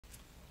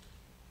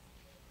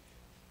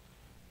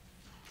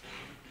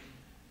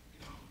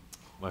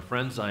My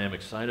friends, I am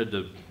excited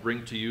to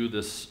bring to you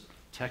this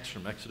text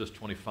from Exodus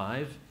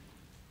 25.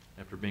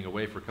 After being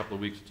away for a couple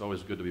of weeks, it's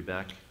always good to be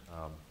back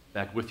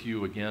with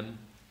you again.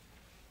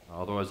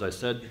 Although, as I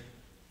said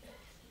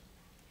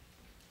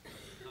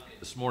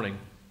this morning,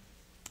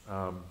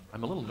 I'm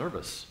a little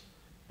nervous.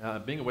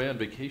 Being away on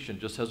vacation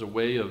just has a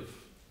way of,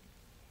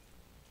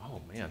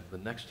 oh man, the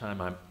next time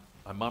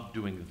I'm up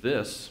doing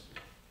this,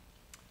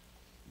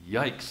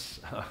 yikes.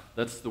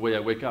 That's the way I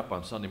wake up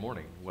on Sunday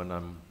morning when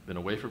I'm been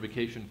away for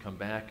vacation, come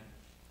back.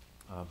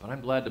 But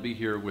I'm glad to be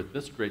here with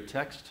this great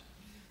text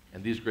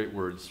and these great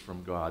words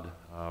from God.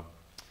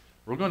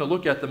 We're going to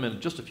look at them in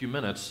just a few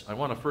minutes. I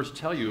want to first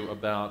tell you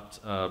about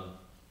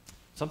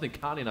something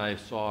Connie and I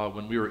saw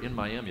when we were in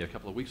Miami a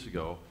couple of weeks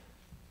ago.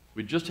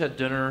 We just had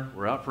dinner,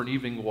 we're out for an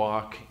evening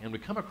walk, and we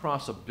come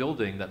across a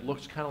building that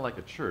looks kind of like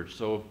a church.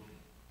 So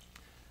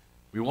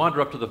we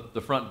wander up to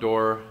the front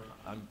door.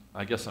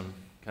 I guess I'm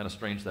kind of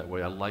strange that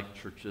way. I like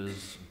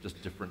churches,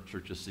 just different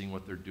churches, seeing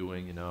what they're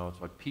doing, you know.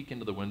 So I peek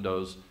into the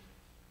windows,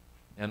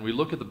 and we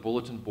look at the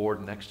bulletin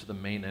board next to the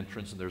main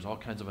entrance, and there's all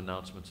kinds of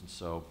announcements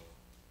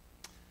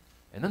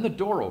and then the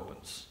door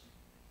opens,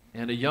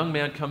 and a young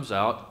man comes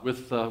out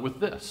with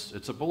this.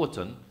 It's a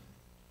bulletin,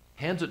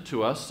 hands it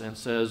to us, and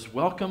says,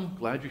 "Welcome,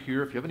 glad you're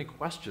here. If you have any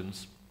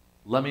questions,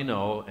 let me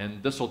know,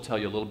 and this will tell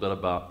you a little bit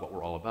about what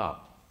we're all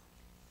about."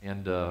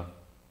 And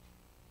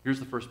here's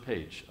the first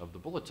page of the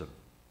bulletin.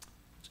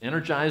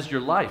 Energize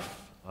your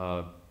life.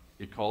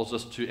 It calls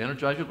us to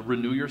energize you,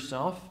 renew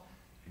yourself.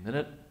 And then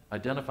it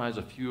identifies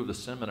a few of the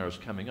seminars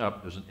coming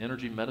up. There's an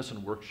energy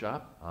medicine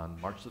workshop on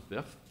March the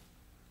 5th.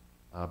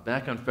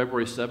 Back on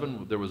February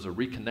 7th, there was a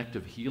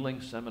reconnective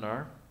healing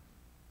seminar.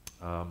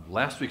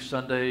 Last week,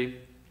 Sunday,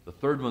 the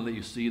third one that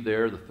you see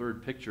there, the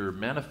third picture,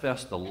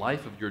 manifest the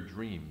life of your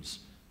dreams.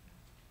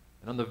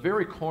 And on the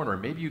very corner,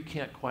 maybe you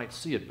can't quite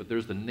see it, but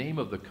there's the name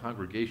of the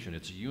congregation.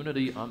 It's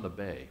Unity on the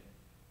Bay.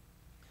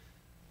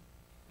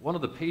 One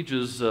of the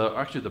pages,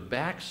 actually the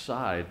back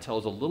side,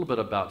 tells a little bit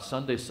about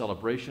Sunday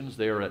celebrations.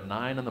 They are at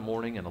 9 in the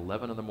morning and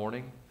 11 in the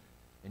morning.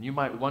 And you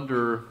might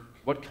wonder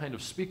what kind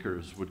of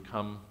speakers would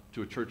come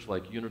to a church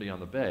like Unity on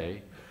the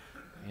Bay.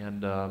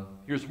 And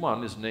here's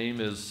one. His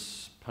name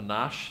is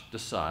Panache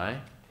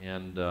Desai,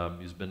 and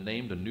he's been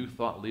named a New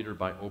Thought Leader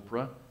by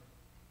Oprah.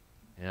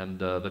 And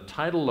the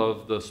title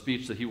of the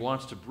speech that he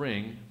wants to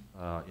bring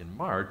in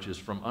March is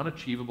From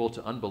Unachievable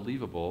to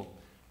Unbelievable,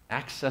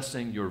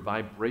 Accessing Your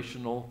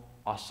Vibrational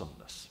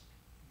Awesomeness.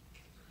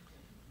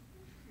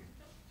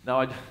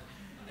 Now,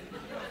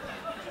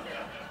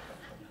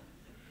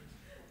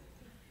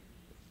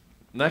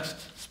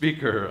 next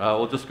speaker,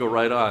 we'll just go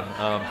right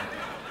on.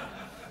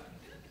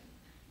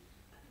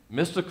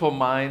 Mystical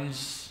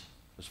Minds,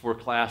 there's 4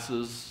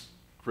 classes,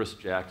 Chris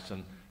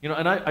Jackson. You know,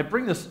 and I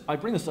bring this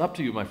up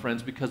to you, my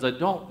friends, because I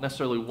don't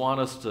necessarily want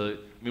us to,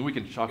 I mean, we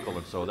can chuckle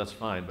and so, that's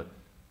fine, but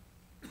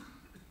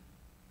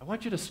I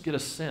want you to get a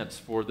sense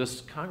for this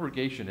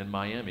congregation in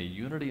Miami,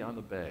 Unity on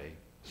the Bay,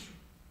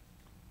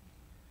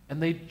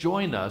 and they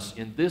join us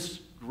in this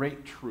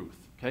great truth,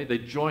 okay? They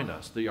join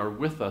us, they are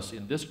with us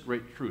in this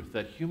great truth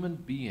that human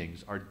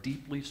beings are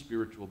deeply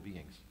spiritual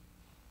beings.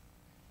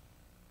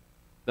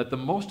 That the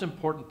most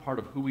important part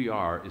of who we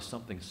are is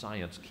something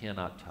science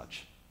cannot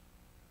touch.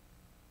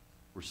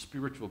 We're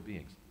spiritual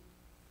beings.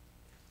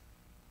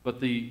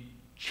 But the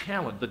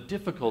challenge, the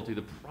difficulty,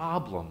 the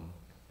problem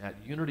at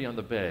Unity on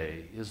the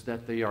Bay is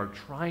that they are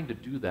trying to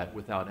do that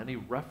without any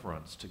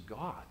reference to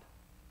God,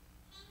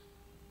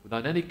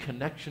 without any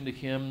connection to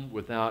Him,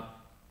 without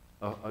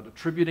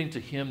attributing to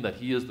Him that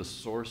He is the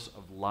source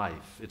of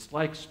life. It's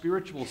like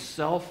spiritual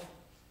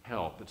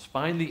self-help. It's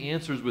find the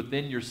answers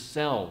within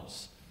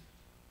yourselves.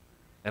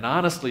 And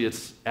honestly,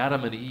 it's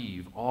Adam and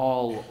Eve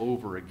all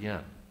over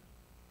again.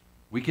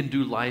 We can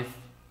do life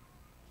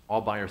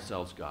all by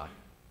ourselves, God.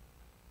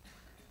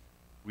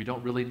 We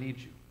don't really need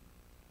you.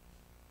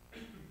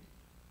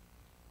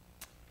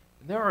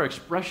 And there are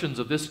expressions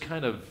of this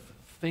kind of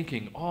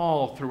thinking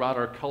all throughout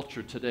our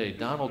culture today.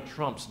 Donald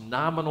Trump's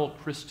nominal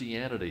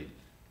Christianity,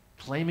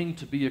 claiming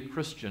to be a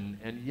Christian,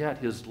 and yet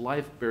his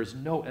life bears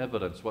no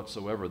evidence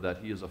whatsoever that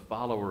he is a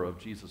follower of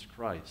Jesus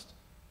Christ.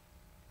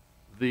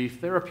 The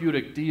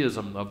therapeutic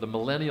deism of the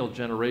millennial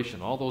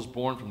generation, all those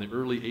born from the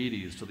early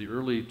 80s to the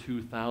early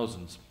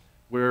 2000s,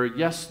 where,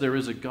 yes, there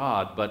is a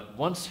God, but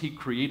once He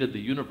created the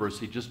universe,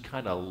 He just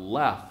kind of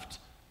left.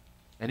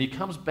 And He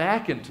comes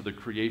back into the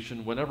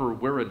creation whenever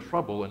we're in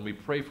trouble and we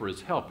pray for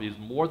His help. He's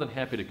more than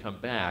happy to come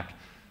back,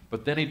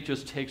 but then He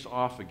just takes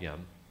off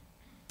again.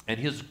 And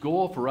His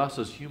goal for us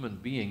as human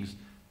beings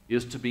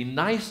is to be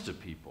nice to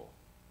people.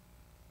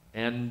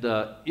 And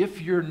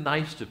if you're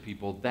nice to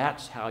people,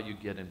 that's how you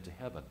get into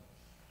heaven.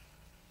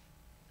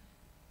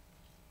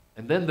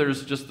 And then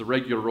there's just the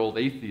regular old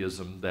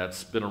atheism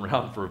that's been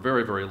around for a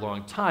very, very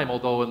long time,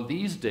 although in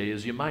these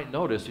days you might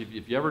notice,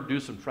 if you ever do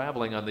some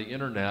traveling on the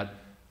internet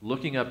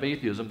looking up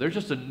atheism, there's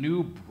just a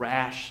new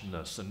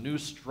brashness, a new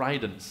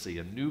stridency,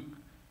 a new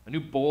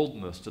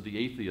boldness to the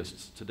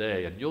atheists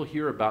today. And you'll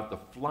hear about the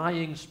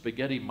flying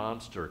spaghetti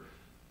monster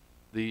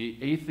the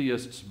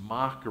atheist's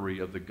mockery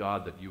of the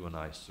God that you and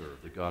I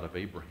serve, the God of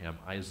Abraham,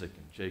 Isaac,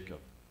 and Jacob.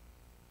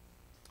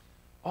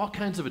 All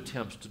kinds of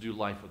attempts to do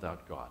life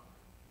without God.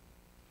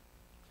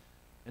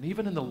 And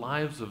even in the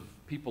lives of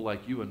people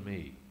like you and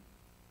me,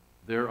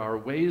 there are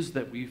ways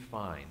that we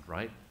find,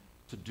 right,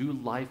 to do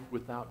life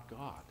without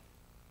God.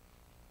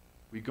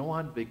 We go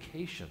on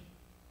vacation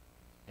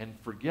and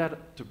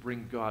forget to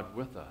bring God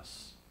with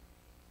us.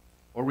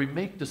 Or we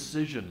make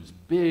decisions,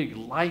 big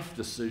life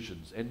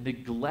decisions, and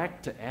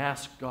neglect to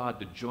ask God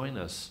to join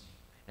us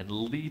and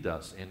lead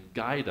us and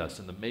guide us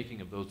in the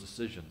making of those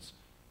decisions.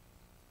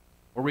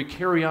 Or we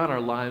carry on our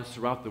lives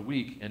throughout the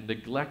week and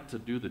neglect to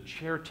do the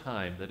chair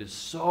time that is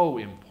so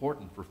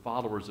important for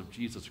followers of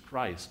Jesus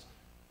Christ,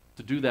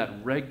 to do that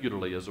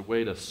regularly as a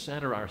way to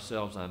center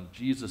ourselves on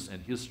Jesus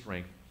and His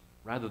strength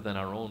rather than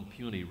our own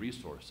puny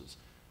resources.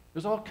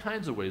 There's all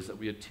kinds of ways that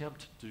we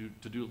attempt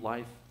to do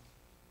life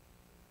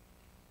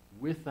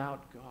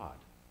without God.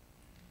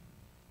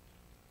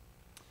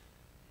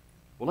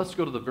 Well, let's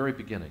go to the very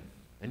beginning.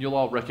 And you'll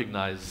all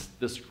recognize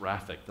this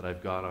graphic that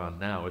I've got on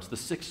now. It's the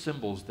 6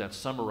 symbols that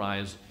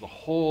summarize the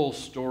whole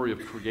story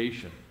of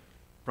creation,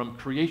 from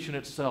creation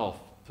itself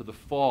to the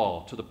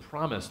fall to the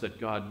promise that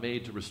God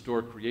made to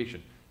restore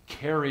creation,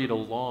 carried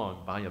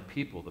along by a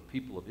people, the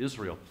people of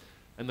Israel.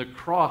 And the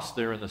cross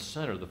there in the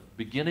center, the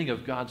beginning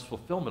of God's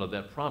fulfillment of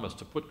that promise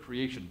to put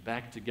creation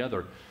back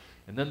together.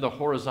 And then the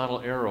horizontal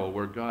arrow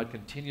where God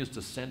continues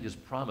to send His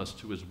promise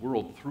to His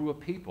world through a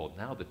people,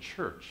 now the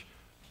church.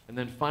 And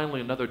then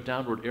finally another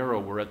downward arrow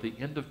where at the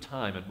end of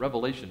time, and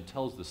Revelation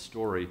tells this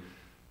story,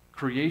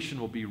 creation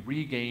will be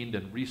regained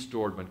and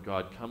restored when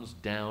God comes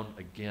down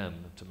again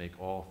to make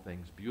all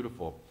things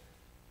beautiful.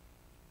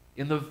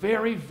 In the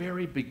very,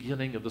 very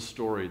beginning of the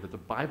story that the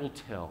Bible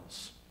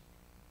tells,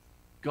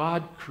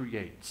 God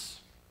creates.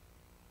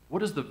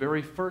 What is the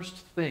very first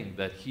thing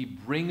that He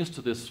brings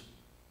to this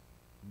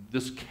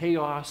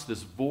chaos,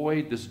 this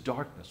void, this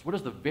darkness? What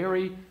is the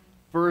very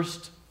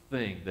first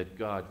thing that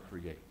God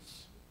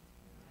creates?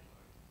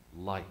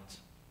 Light.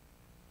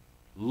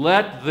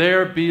 Let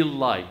there be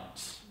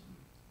light.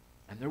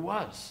 And there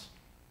was.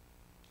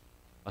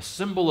 A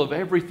symbol of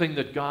everything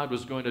that God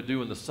was going to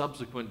do in the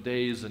subsequent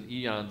days and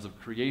eons of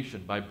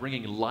creation by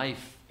bringing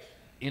life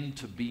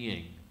into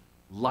being.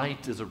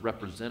 Light is a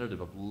representative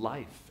of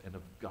life and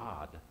of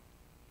God.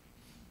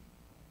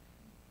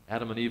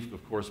 Adam and Eve,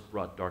 of course,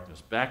 brought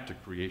darkness back to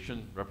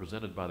creation,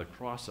 represented by the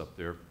cross up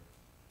there.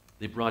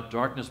 They brought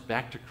darkness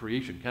back to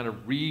creation, kind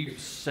of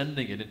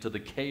re-sending it into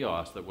the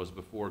chaos that was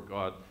before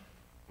God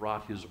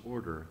brought His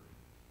order.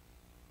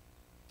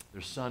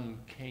 Their son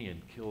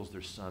Cain kills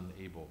their son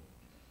Abel.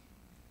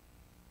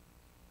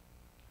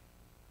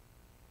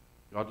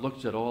 God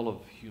looks at all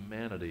of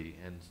humanity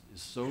and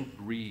is so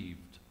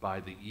grieved by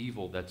the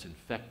evil that's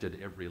infected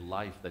every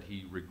life that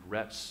He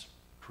regrets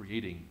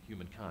creating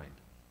humankind.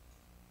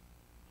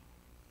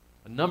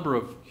 A number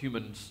of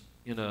humans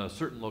in a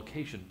certain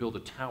location build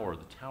a tower,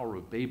 the Tower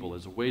of Babel,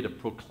 as a way to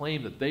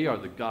proclaim that they are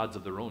the gods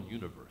of their own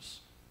universe,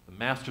 the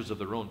masters of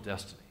their own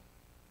destiny.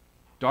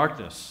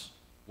 Darkness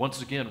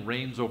once again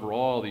reigns over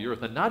all the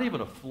earth, and not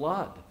even a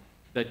flood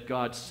that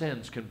God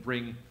sends can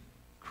bring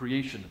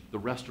creation the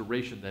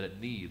restoration that it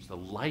needs, the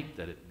light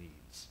that it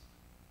needs.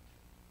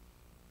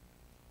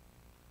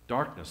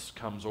 Darkness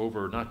comes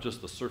over not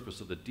just the surface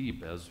of the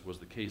deep, as was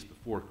the case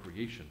before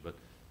creation, but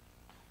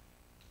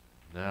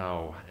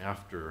now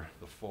after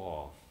the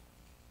fall.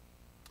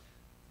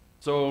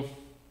 So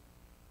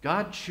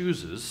God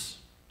chooses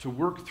to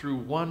work through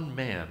one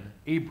man,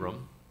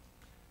 Abram,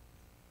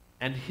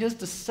 and his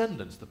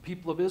descendants, the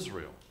people of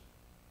Israel.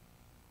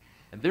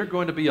 And they're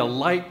going to be a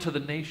light to the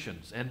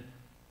nations.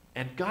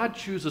 And God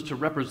chooses to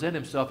represent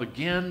Himself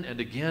again and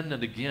again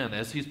and again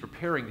as He's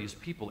preparing these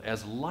people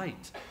as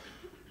light.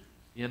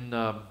 In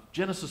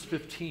Genesis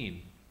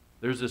 15,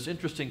 there's this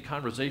interesting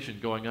conversation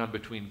going on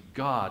between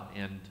God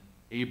and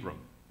Abram,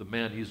 the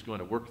man He's going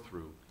to work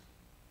through.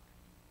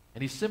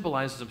 And He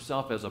symbolizes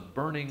Himself as a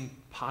burning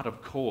pot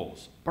of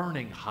coals,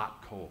 burning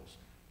hot coals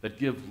that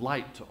give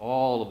light to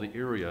all of the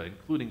area,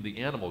 including the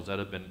animals that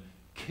have been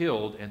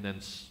killed and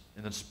then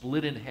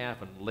split in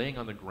half and laying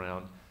on the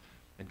ground.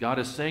 And God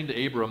is saying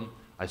to Abram,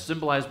 I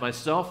symbolize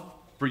myself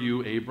for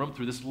you, Abram,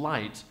 through this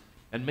light,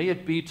 and may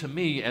it be to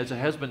me as it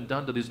has been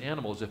done to these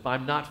animals if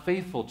I'm not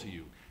faithful to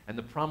you and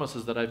the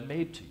promises that I've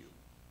made to you.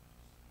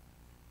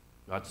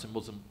 God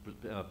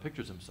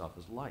pictures Himself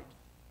as light.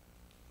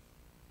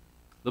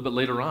 A little bit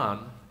later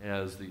on,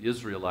 as the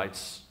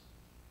Israelites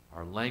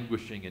are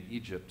languishing in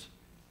Egypt,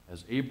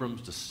 as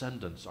Abram's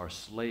descendants are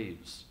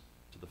slaves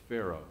to the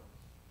Pharaoh,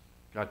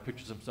 God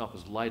pictures Himself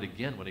as light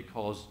again when He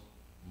calls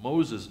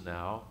Moses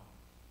now,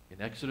 in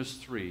Exodus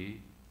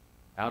 3,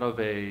 out of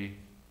a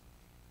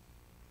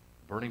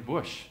burning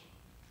bush.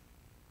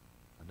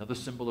 Another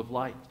symbol of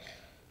light.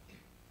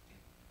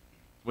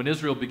 When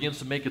Israel begins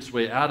to make its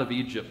way out of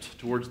Egypt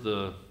towards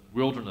the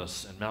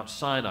wilderness and Mount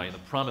Sinai and the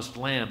promised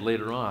land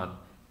later on,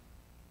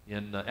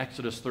 in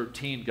Exodus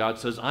 13, God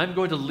says, I'm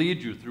going to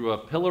lead you through a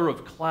pillar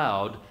of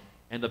cloud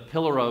and a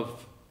pillar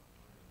of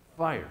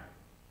fire.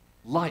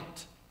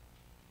 light.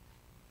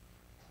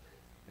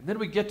 And then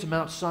we get to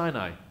Mount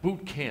Sinai,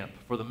 boot camp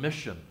for the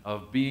mission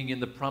of being in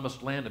the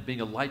promised land and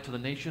being a light to the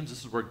nations.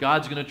 This is where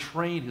God's going to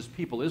train his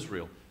people,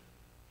 Israel.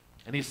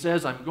 And he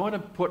says, I'm going to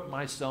put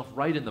myself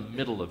right in the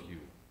middle of you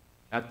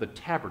at the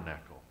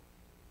tabernacle.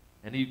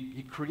 And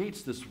he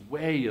creates this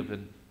way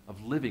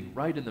of living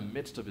right in the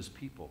midst of his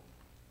people.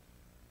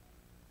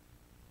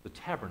 The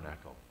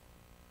tabernacle,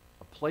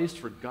 a place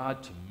for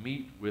God to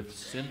meet with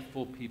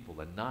sinful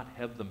people and not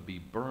have them be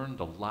burned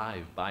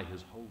alive by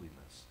his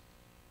holiness.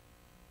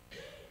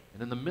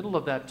 And in the middle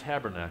of that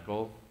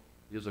tabernacle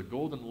is a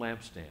golden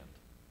lampstand.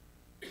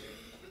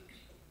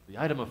 The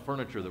item of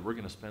furniture that we're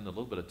going to spend a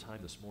little bit of time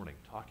this morning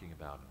talking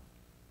about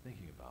and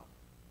thinking about.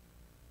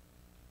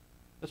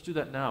 Let's do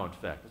that now, in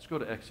fact. Let's go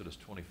to Exodus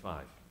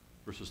 25,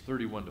 verses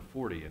 31 to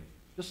 40, and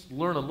just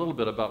learn a little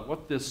bit about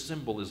what this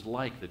symbol is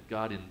like that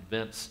God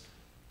invents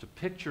to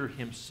picture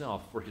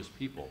himself for his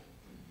people.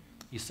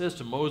 He says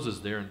to Moses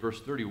there in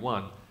verse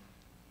 31,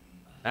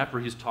 after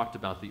he's talked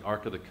about the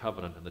Ark of the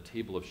Covenant and the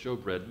table of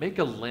showbread, make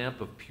a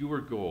lamp of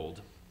pure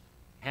gold,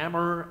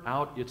 hammer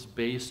out its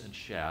base and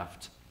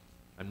shaft,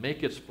 and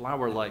make its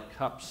flower-like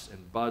cups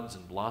and buds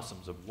and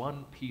blossoms of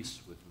one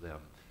piece with them.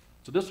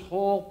 So this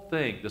whole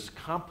thing, this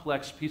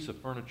complex piece of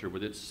furniture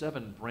with its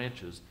 7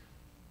 branches,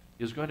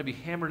 is going to be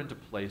hammered into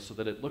place so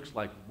that it looks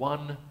like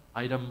one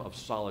item of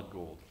solid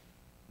gold.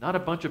 Not a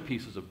bunch of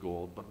pieces of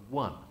gold, but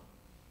one.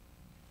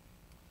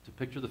 To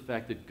picture the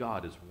fact that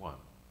God is one.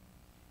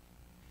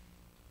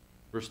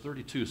 Verse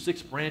 32,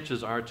 6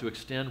 branches are to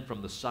extend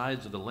from the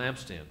sides of the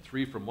lampstand,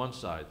 3 from one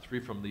side, 3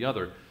 from the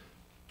other.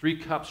 3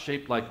 cups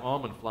shaped like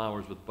almond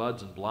flowers with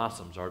buds and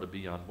blossoms are to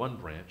be on one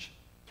branch,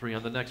 3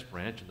 on the next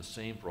branch, and the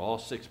same for all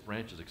 6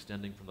 branches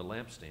extending from the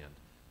lampstand.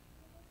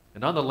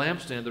 And on the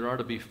lampstand there are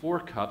to be 4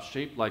 cups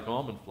shaped like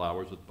almond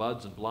flowers with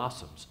buds and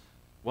blossoms.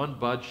 1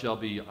 bud shall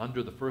be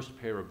under the first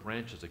pair of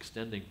branches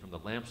extending from the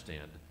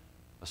lampstand,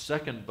 a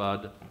second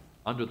bud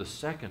under the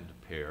second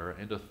pair,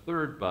 and a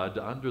third bud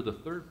under the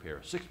third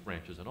pair, 6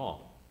 branches in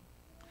all.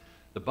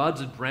 The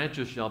buds and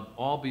branches shall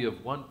all be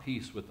of one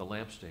piece with the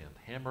lampstand,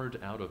 hammered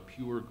out of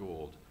pure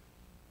gold.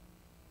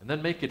 And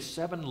then make it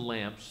 7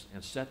 lamps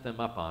and set them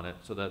up on it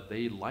so that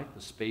they light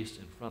the space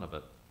in front of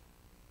it.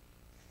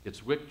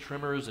 Its wick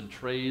trimmers and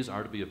trays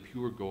are to be of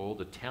pure gold.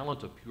 The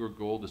talent of pure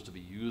gold is to be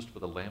used for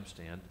the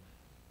lampstand,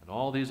 and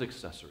all these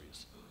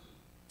accessories.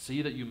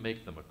 See that you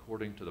make them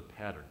according to the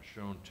pattern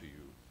shown to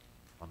you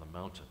on the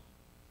mountain.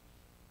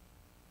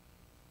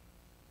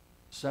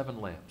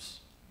 7 lamps.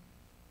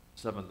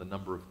 7, the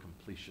number of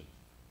completion.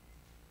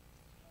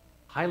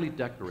 Highly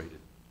decorated,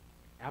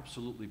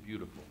 absolutely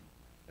beautiful,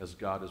 as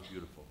God is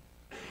beautiful.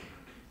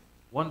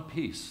 One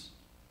piece,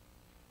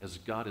 as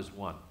God is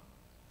one.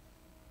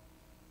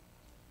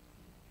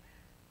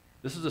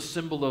 This is a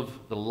symbol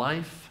of the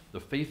life, the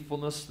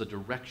faithfulness, the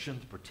direction,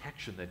 the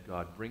protection that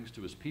God brings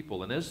to his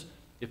people. And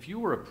if you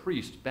were a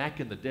priest back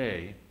in the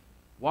day,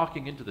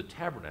 walking into the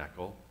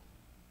tabernacle,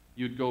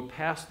 you'd go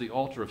past the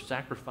altar of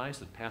sacrifice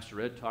that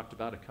Pastor Ed talked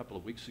about a couple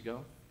of weeks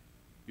ago.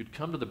 You'd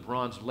come to the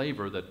bronze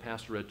laver that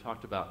Pastor Ed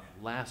talked about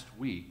last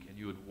week, and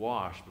you would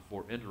wash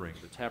before entering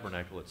the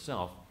tabernacle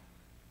itself.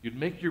 You'd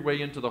make your way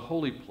into the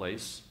holy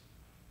place,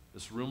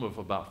 this room of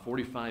about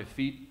 45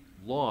 feet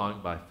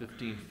long by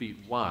 15 feet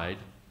wide,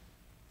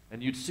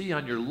 and you'd see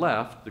on your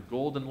left the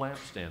golden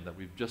lampstand that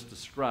we've just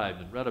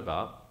described and read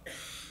about.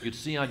 You'd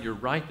see on your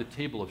right the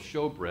table of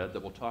showbread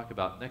that we'll talk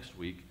about next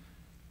week,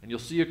 and you'll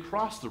see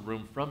across the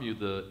room from you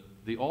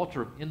the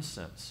altar of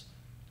incense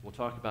we'll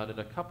talk about in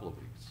a couple of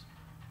weeks.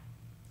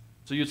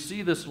 So you'd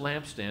see this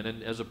lampstand,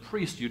 and as a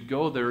priest, you'd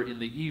go there in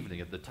the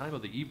evening, at the time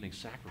of the evening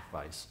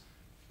sacrifice,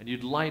 and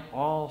you'd light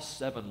all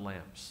 7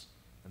 lamps,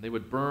 and they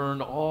would burn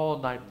all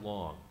night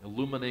long,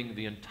 illuminating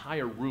the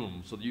entire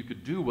room so that you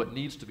could do what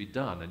needs to be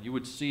done. And you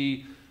would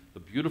see the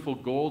beautiful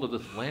gold of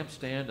this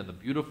lampstand and the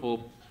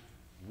beautiful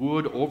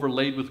wood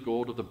overlaid with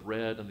gold of the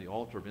bread and the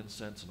altar of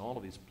incense and all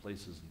of these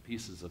places and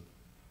pieces of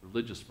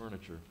religious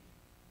furniture.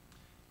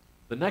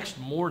 The next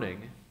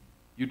morning,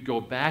 you'd go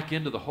back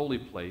into the holy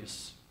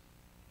place,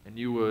 and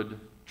you would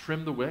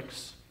trim the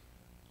wicks.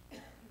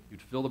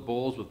 You'd fill the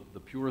bowls with the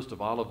purest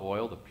of olive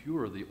oil. The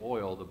purer the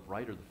oil, the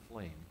brighter the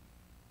flame.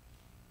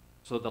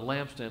 So the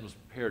lampstand was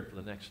prepared for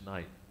the next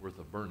night worth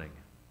of burning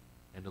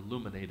and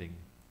illuminating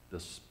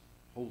this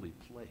holy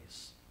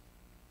place.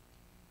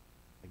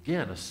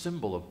 Again, a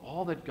symbol of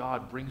all that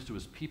God brings to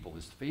his people,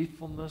 his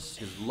faithfulness,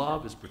 his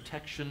love, his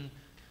protection,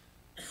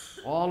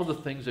 all of the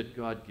things that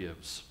God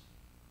gives,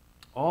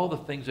 all the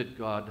things that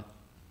God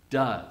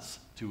does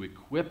to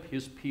equip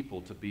his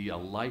people to be a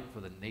light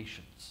for the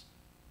nations.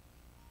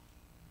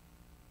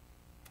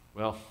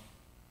 Well,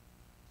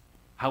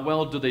 how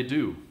well do they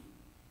do,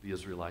 the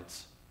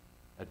Israelites,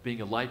 at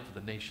being a light for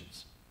the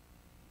nations?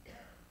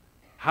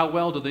 How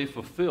well do they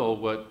fulfill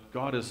what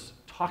God is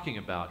talking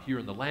about here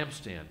in the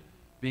lampstand,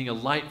 being a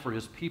light for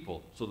his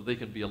people so that they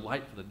can be a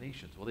light for the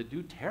nations? Well, they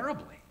do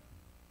terribly.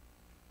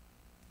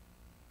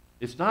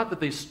 It's not that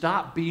they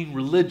stop being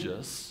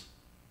religious,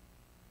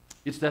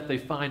 it's that they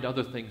find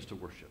other things to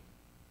worship.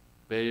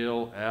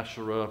 Baal,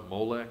 Asherah,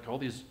 Molech, all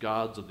these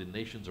gods of the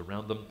nations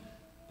around them.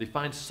 They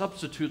find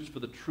substitutes for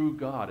the true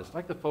God. It's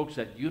like the folks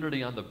at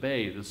Unity on the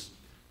Bay, this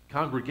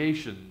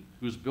congregation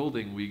whose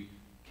building we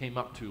came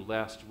up to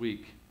last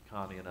week,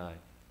 Connie and I,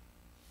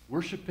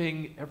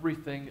 worshiping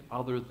everything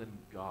other than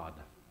God.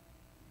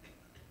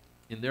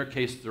 In their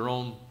case, their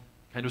own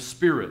kind of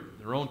spirit,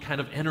 their own kind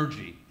of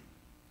energy,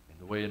 and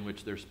the way in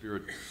which their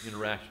spirit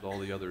interacts with all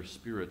the other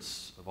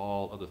spirits of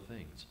all other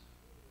things.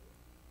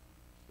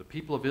 The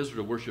people of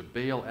Israel worshiped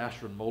Baal,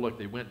 Asherah, and Moloch.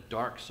 They went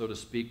dark, so to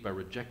speak, by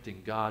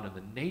rejecting God, and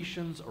the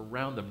nations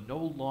around them no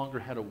longer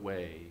had a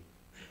way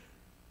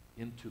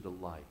into the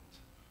light.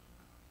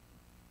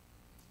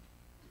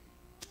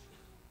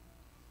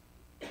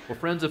 Well,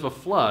 friends, if a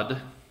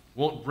flood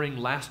won't bring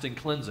lasting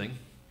cleansing,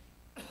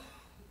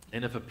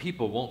 and if a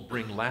people won't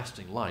bring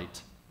lasting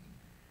light,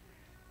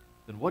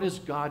 then what is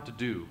God to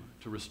do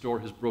to restore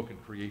his broken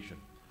creation?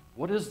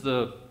 What is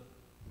the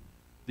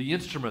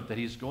instrument that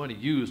he's going to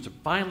use to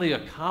finally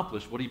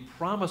accomplish what he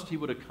promised he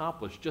would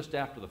accomplish just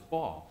after the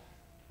fall,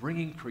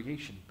 bringing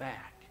creation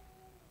back?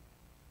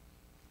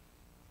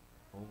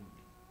 Well,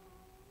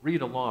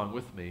 read along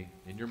with me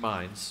in your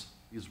minds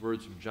these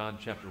words from John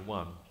chapter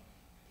 1,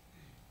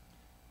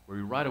 where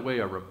we right away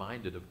are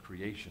reminded of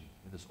creation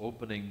in this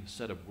opening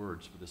set of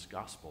words for this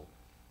gospel.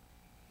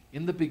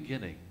 In the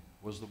beginning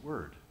was the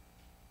Word,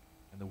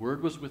 and the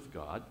Word was with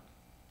God,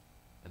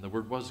 and the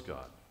Word was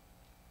God.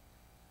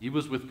 He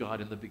was with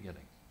God in the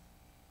beginning.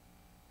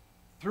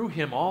 Through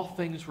him all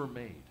things were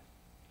made.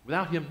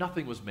 Without him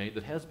nothing was made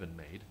that has been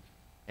made.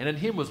 And in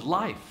him was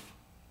life,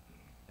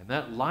 and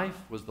that life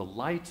was the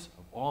light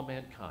of all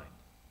mankind.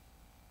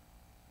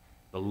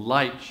 The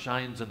light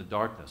shines in the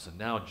darkness, and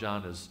now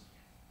John is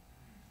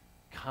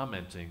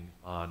commenting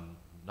on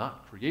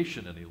not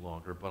creation any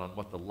longer, but on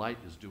what the light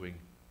is doing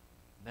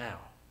now.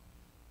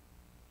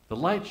 The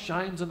light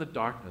shines in the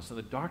darkness, and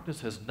the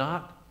darkness has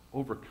not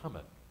overcome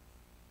it.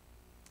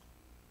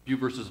 A few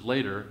verses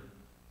later,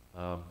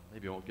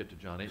 maybe I won't get to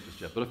John 8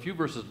 just yet, but a few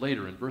verses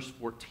later in verse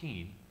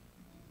 14,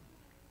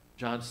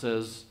 John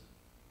says,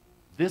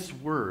 "This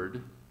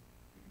word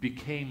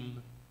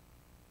became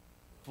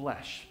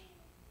flesh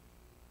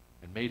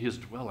and made his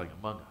dwelling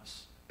among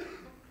us."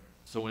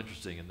 So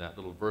interesting in that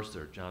little verse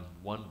there, John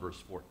 1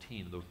 verse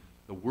 14.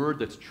 The word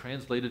that's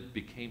translated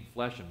became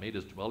flesh and made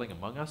his dwelling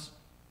among us,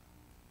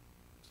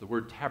 it's the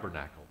word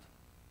tabernacled.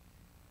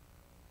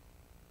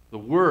 The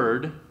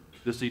word,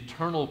 this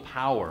eternal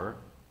power,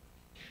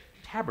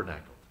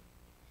 tabernacled.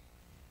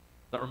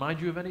 Does that remind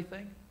you of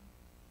anything?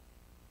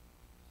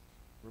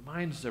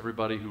 Reminds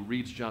everybody who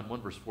reads John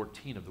 1 verse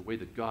 14 of the way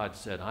that God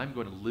said, I'm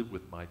going to live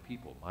with my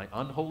people, my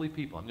unholy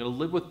people. I'm going to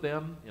live with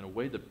them in a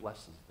way that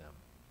blesses them.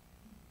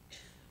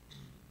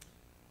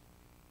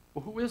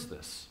 Well, who is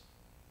this?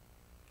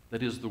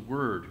 That is the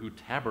Word who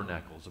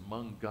tabernacles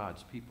among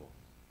God's people.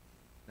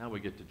 Now we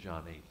get to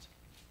John 8.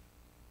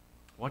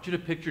 I want you to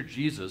picture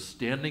Jesus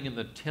standing in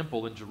the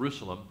temple in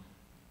Jerusalem.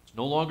 It's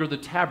no longer the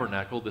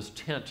tabernacle, this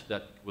tent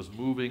that was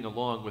moving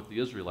along with the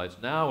Israelites.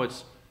 Now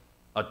it's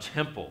a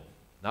temple.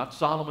 Not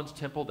Solomon's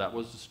temple, that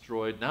was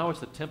destroyed. Now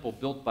it's the temple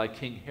built by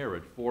King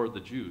Herod for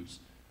the Jews.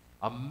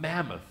 A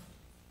mammoth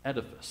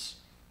edifice.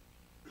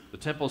 The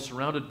temple is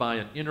surrounded by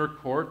an inner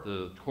court,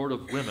 the court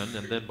of women,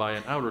 and then by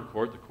an outer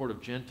court, the court of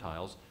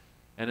Gentiles.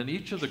 And in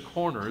each of the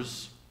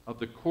corners of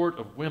the court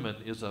of women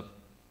is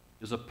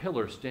a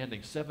pillar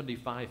standing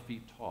 75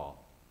 feet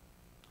tall.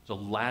 There's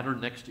a ladder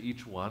next to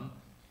each one.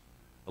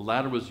 The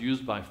ladder was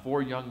used by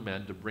 4 young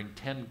men to bring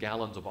 10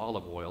 gallons of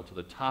olive oil to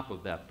the top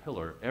of that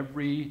pillar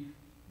every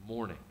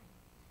morning,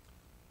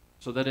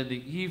 so that in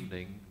the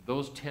evening,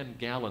 those 10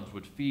 gallons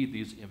would feed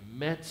these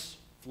immense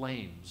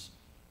flames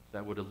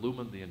that would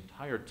illumine the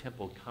entire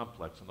temple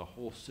complex and the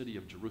whole city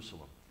of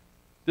Jerusalem.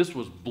 This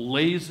was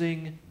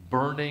blazing,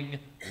 burning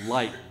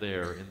light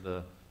there in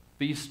the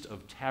Feast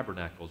of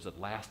Tabernacles that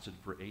lasted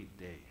for 8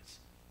 days.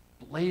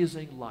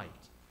 Blazing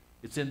light.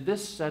 It's in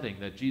this setting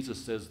that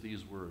Jesus says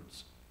these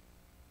words,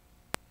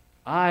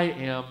 I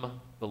am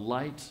the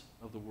light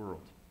of the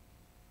world.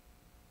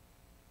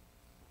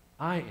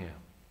 I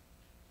am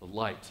the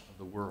light of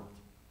the world.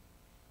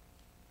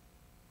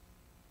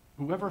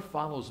 Whoever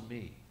follows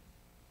me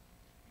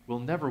will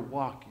never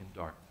walk in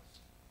darkness,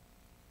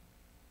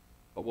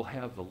 but will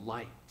have the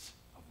light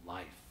of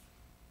life.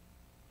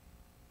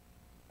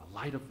 The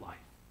light of life.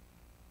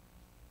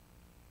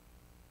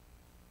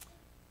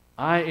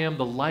 I am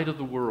the light of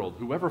the world.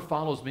 Whoever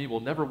follows me will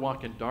never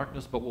walk in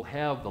darkness, but will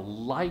have the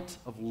light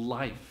of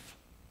life.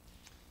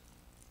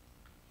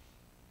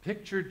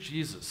 Picture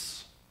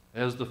Jesus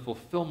as the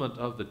fulfillment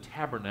of the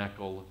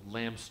tabernacle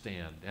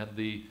lampstand and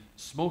the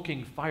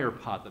smoking fire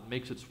pot that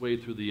makes its way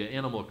through the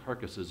animal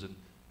carcasses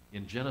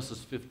in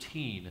Genesis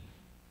 15,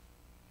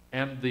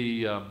 and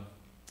the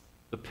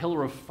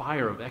pillar of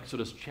fire of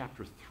Exodus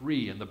chapter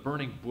 3, and the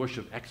burning bush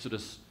of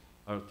Exodus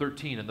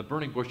 13, and the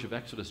burning bush of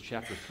Exodus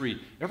chapter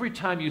 3. Every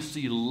time you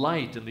see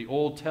light in the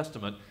Old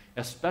Testament,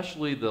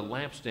 especially the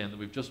lampstand that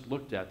we've just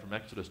looked at from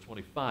Exodus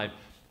 25,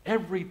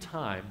 every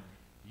time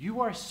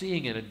you are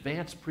seeing an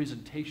advanced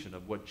presentation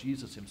of what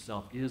Jesus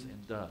himself is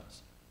and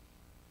does.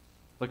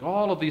 Like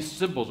all of these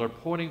symbols are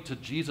pointing to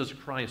Jesus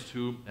Christ,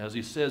 who, as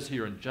he says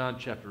here in John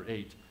chapter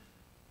 8,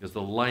 is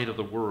the light of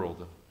the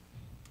world.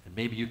 And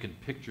maybe you can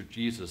picture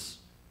Jesus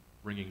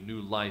bringing new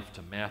life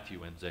to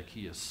Matthew and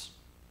Zacchaeus,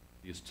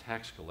 these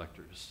tax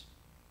collectors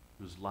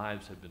whose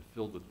lives had been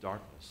filled with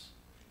darkness,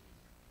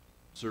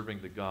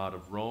 serving the god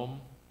of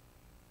Rome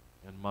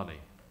and money.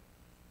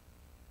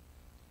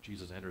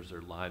 Jesus enters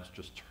their lives,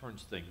 just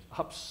turns things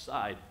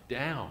upside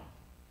down,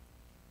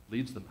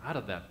 leads them out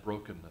of that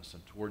brokenness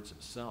and towards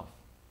himself.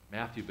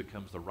 Matthew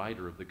becomes the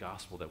writer of the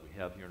gospel that we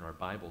have here in our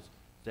Bibles.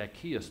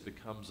 Zacchaeus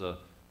becomes a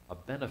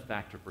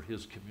benefactor for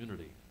his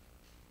community.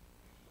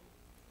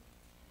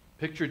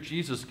 Picture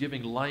Jesus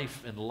giving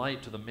life and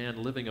light to the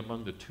man living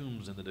among the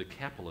tombs in the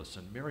Decapolis,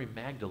 and Mary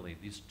Magdalene,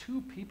 these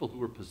two people who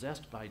were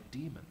possessed by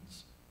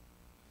demons.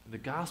 And the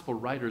gospel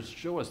writers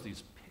show us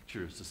these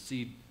pictures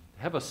to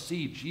have us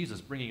see Jesus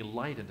bringing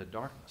light into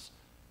darkness.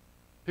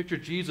 Picture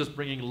Jesus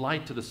bringing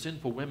light to the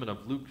sinful women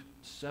of Luke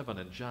 7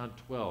 and John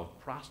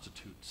 12,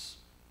 prostitutes,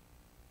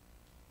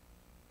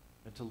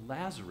 and to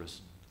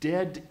Lazarus,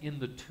 dead in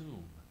the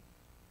tomb,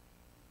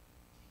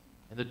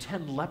 and the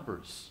 10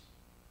 lepers,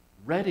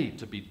 ready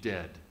to be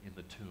dead in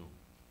the tomb.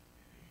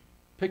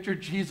 Picture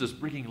Jesus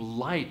bringing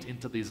light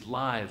into these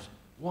lives,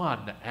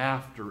 one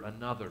after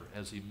another,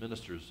 as he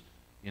ministers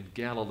in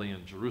Galilee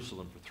and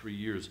Jerusalem for 3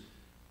 years.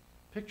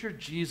 Picture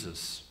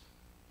Jesus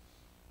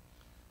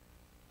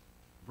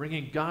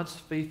bringing God's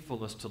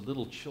faithfulness to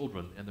little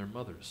children and their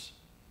mothers,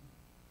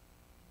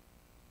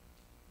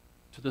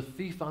 to the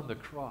thief on the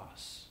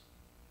cross,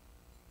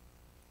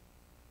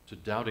 to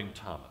doubting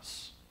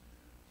Thomas,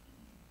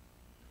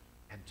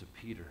 and to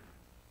Peter.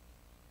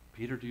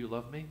 Peter, do you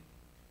love me?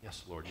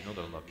 Yes, Lord, you know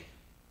that I love you.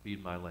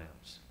 Feed my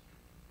lambs.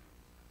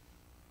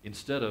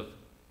 Instead of,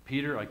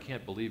 Peter, I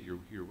can't believe you're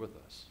here with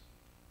us.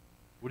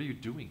 What are you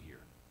doing here?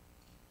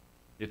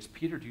 It's,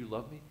 Peter, do you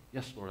love me?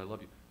 Yes, Lord, I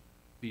love you.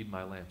 Feed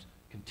my lambs.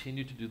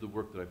 Continue to do the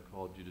work that I've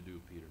called you to do,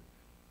 Peter.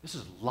 This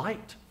is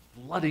light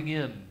flooding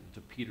in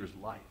to Peter's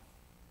life.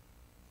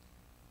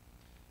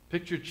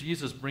 Picture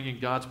Jesus bringing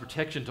God's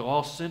protection to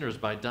all sinners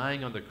by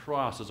dying on the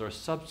cross as our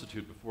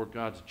substitute before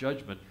God's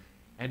judgment,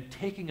 and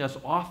taking us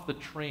off the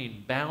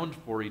train bound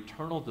for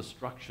eternal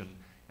destruction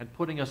and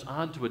putting us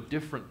onto a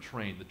different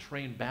train, the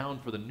train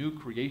bound for the new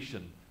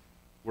creation,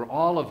 where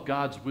all of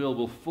God's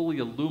will fully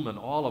illumine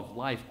all of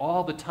life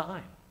all the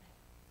time.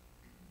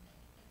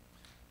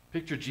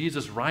 Picture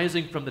Jesus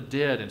rising from the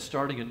dead and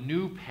starting a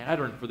new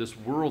pattern for this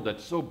world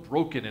that's so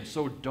broken and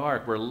so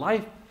dark, where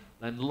life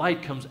and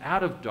light comes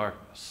out of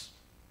darkness,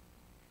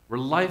 where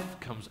life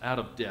comes out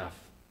of death.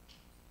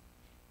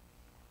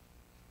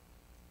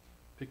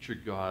 Picture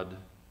God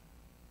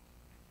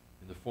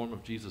in the form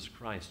of Jesus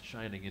Christ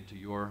shining into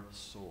your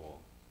soul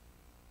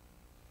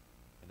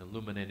and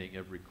illuminating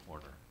every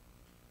corner,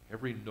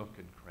 every nook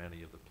and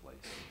cranny of the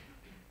place,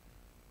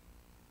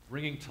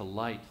 bringing to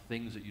light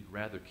things that you'd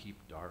rather keep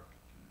dark,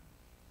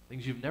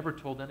 things you've never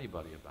told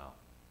anybody about.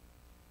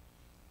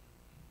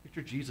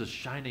 Picture Jesus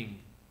shining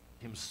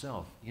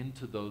himself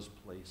into those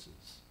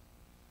places,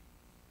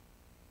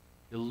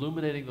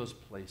 illuminating those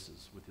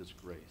places with his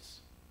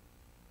grace,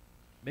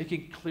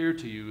 making clear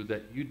to you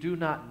that you do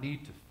not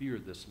need to fear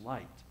this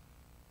light.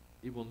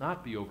 It will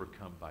not be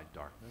overcome by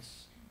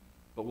darkness,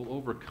 but will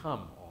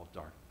overcome all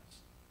darkness.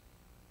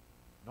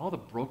 And all the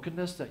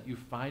brokenness that you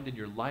find in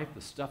your life,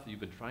 the stuff that you've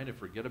been trying to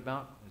forget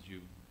about as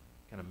you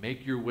kind of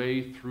make your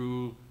way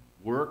through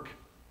work,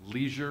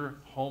 leisure,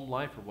 home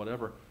life, or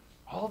whatever,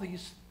 all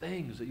these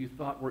things that you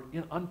thought were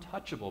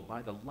untouchable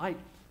by the light,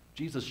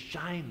 Jesus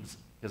shines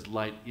his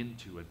light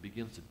into and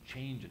begins to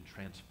change and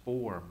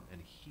transform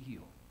and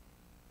heal.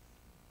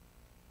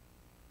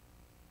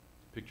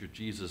 Picture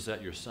Jesus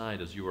at your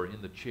side as you are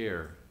in the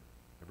chair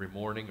every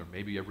morning or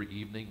maybe every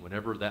evening,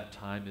 whenever that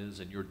time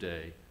is in your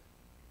day,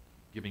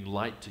 giving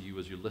light to you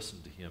as you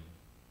listen to him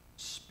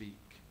speak.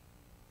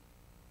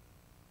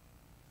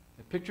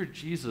 And picture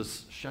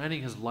Jesus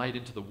shining his light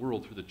into the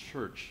world through the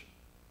church.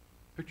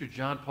 Picture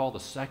John Paul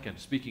II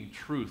speaking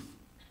truth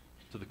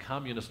to the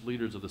communist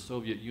leaders of the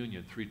Soviet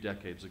Union 3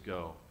 decades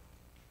ago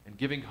and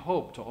giving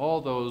hope to all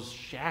those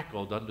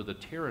shackled under the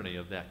tyranny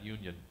of that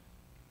union,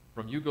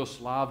 from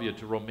Yugoslavia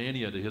to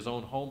Romania to his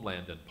own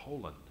homeland in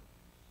Poland,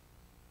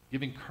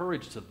 giving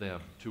courage to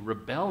them to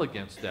rebel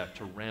against that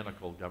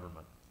tyrannical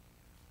government.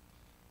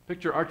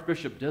 Picture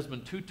Archbishop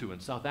Desmond Tutu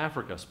in South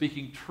Africa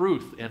speaking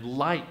truth and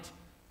light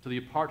to the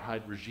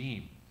apartheid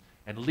regime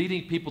and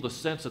leading people to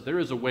sense that there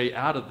is a way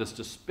out of this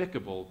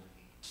despicable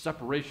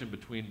separation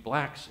between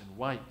blacks and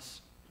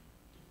whites.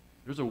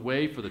 There's a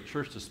way for the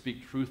church to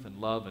speak truth and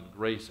love and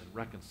grace and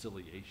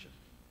reconciliation.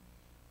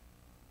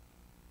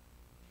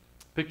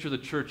 Picture the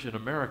church in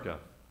America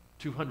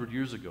 200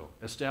 years ago,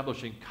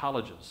 establishing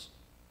colleges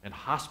and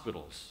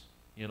hospitals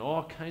in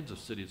all kinds of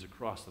cities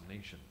across the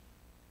nation,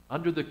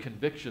 under the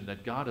conviction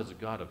that God is a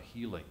God of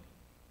healing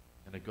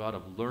and a God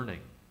of learning,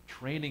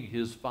 training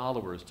his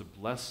followers to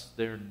bless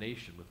their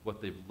nation with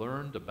what they've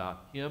learned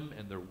about him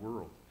and their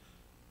world.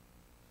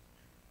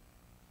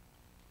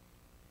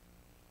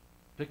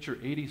 Picture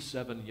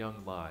 87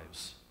 young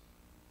lives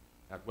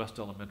at West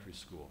Elementary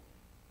School.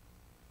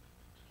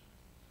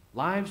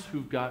 Lives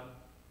who've got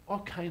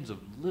all kinds of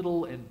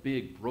little and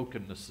big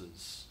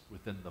brokennesses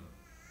within them,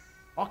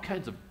 all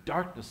kinds of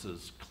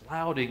darknesses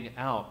clouding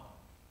out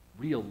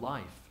real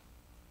life.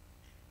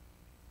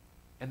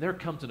 And there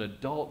comes an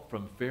adult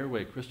from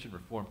Fairway Christian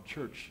Reformed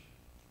Church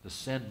to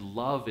send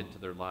love into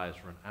their lives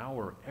for an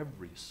hour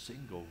every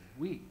single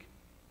week.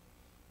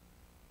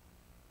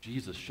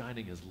 Jesus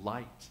shining his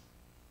light.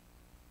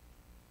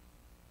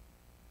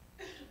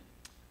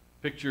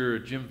 Picture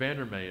Jim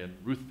Vandermeer and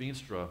Ruth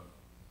Veenstra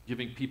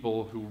giving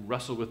people who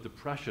wrestle with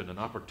depression an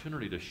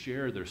opportunity to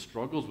share their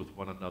struggles with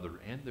one another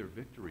and their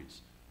victories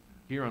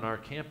here on our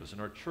campus, in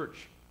our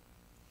church.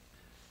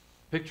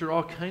 Picture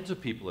all kinds of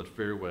people at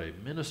Fairway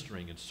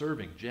ministering and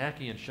serving.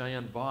 Jackie and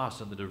Cheyenne Boss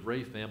and the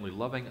DeVray family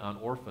loving on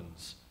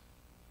orphans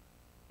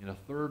in a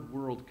third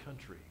world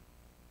country.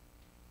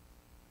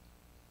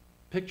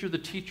 Picture the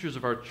teachers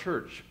of our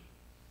church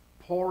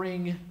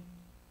pouring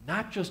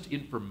not just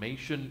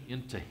information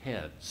into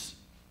heads,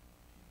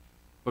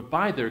 but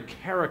by their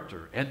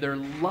character and their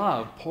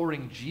love,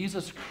 pouring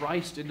Jesus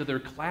Christ into their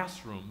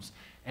classrooms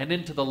and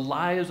into the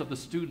lives of the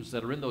students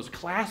that are in those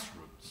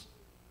classrooms.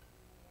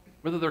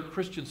 Whether they're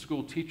Christian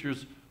school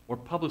teachers or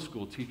public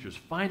school teachers,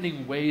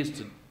 finding ways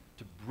to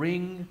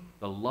bring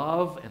the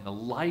love and the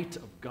light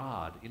of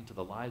God into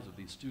the lives of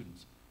these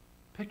students.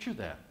 Picture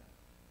that.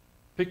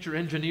 Picture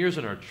engineers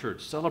in our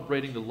church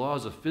celebrating the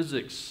laws of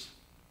physics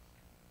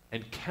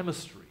and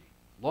chemistry,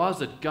 laws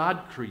that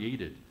God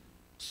created,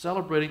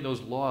 celebrating those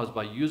laws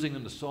by using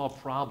them to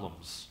solve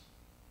problems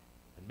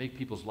and make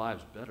people's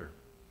lives better.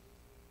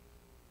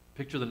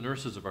 Picture the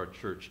nurses of our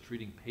church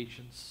treating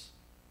patients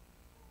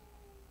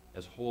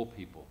as whole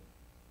people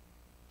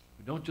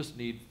who don't just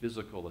need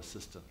physical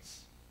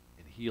assistance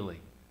and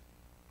healing,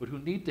 but who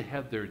need to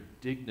have their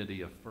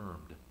dignity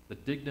affirmed, the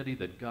dignity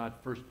that God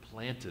first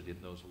planted in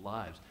those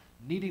lives,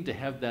 needing to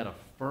have that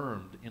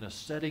affirmed in a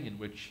setting in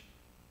which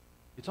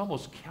it's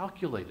almost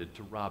calculated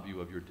to rob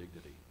you of your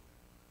dignity.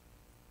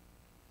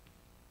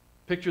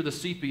 Picture the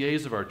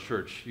CPAs of our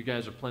church. You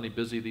guys are plenty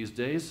busy these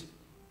days.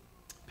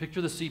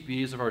 Picture the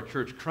CPAs of our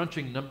church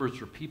crunching numbers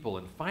for people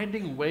and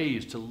finding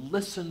ways to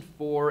listen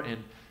for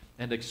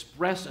and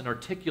express and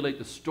articulate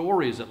the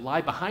stories that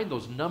lie behind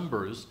those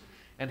numbers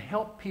and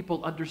help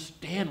people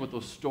understand what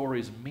those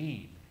stories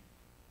mean.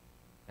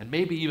 And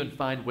maybe even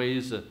find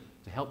ways to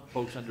help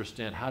folks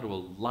understand how to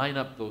line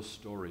up those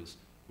stories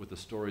with the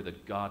story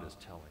that God is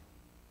telling.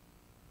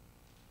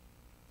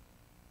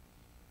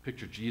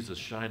 Picture Jesus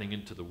shining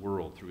into the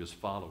world through his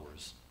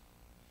followers.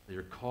 They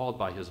are called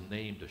by his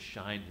name to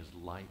shine his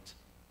light.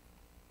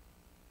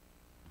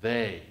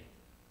 They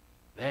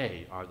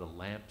are the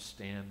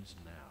lampstands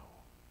now.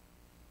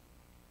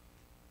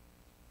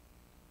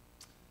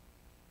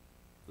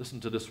 Listen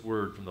to this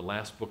word from the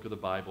last book of the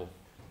Bible,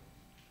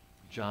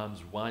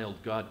 John's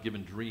wild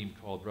God-given dream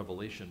called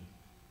Revelation.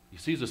 He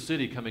sees a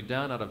city coming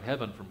down out of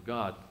heaven from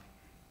God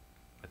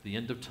at the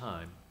end of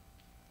time.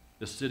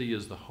 This city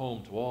is the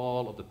home to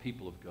all of the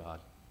people of God.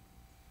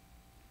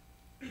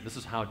 This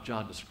is how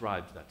John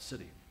describes that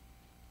city.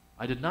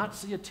 I did not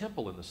see a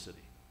temple in the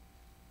city,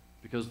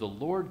 because the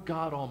Lord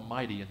God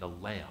Almighty and the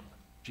Lamb,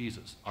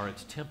 Jesus, are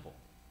its temple.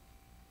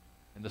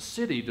 And the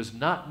city does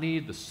not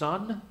need the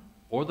sun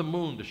or the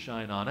moon to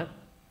shine on it,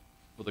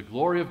 for the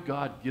glory of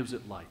God gives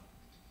it light.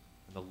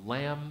 And the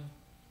Lamb,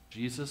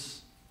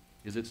 Jesus,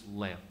 is its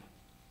lamp.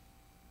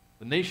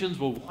 The nations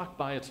will walk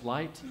by its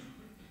light,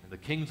 and the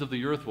kings of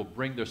the earth will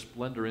bring their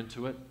splendor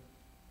into it.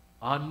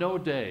 On no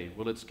day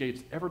will its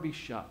gates ever be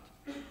shut,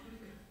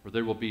 for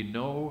there will be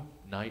no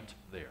night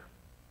there.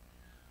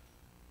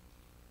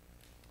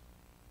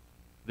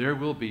 There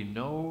will be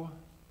no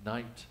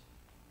night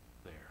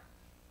there.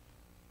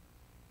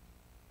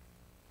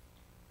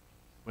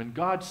 When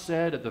God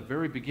said at the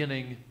very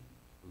beginning,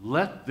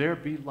 "Let there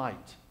be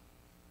light,"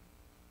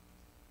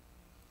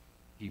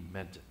 he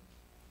meant it.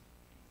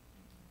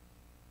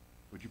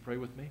 Would you pray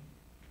with me?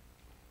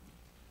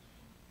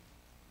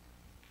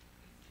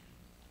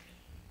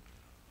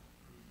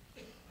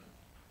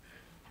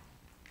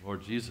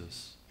 Lord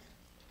Jesus,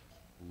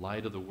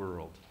 light of the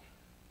world,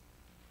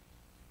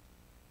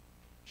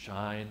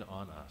 shine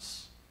on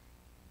us.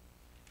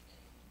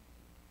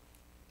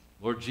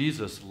 Lord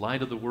Jesus,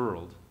 light of the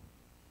world,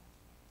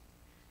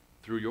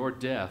 through your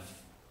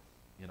death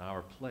in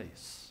our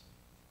place,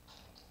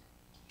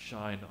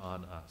 shine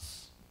on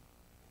us.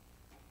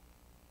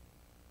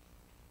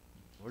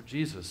 Lord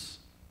Jesus,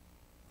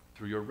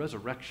 through your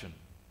resurrection,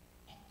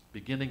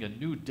 beginning a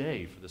new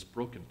day for this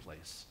broken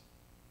place,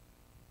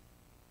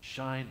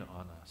 shine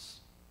on us.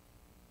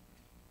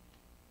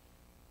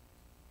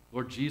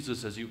 Lord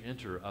Jesus, as you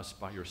enter us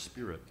by your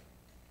Spirit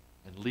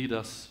and lead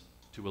us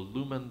to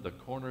illumine the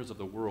corners of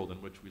the world in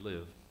which we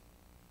live,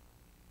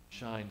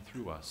 shine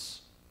through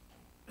us.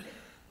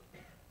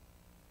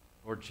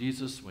 Lord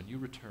Jesus, when you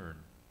return,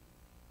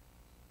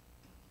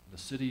 the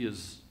city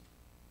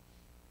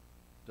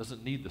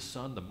doesn't need the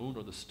sun, the moon,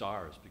 or the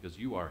stars, because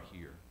you are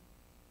here.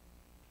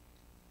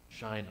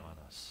 Shine on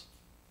us.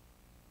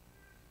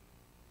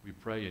 We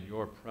pray in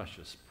your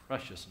precious,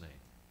 precious name.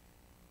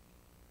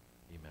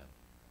 Amen.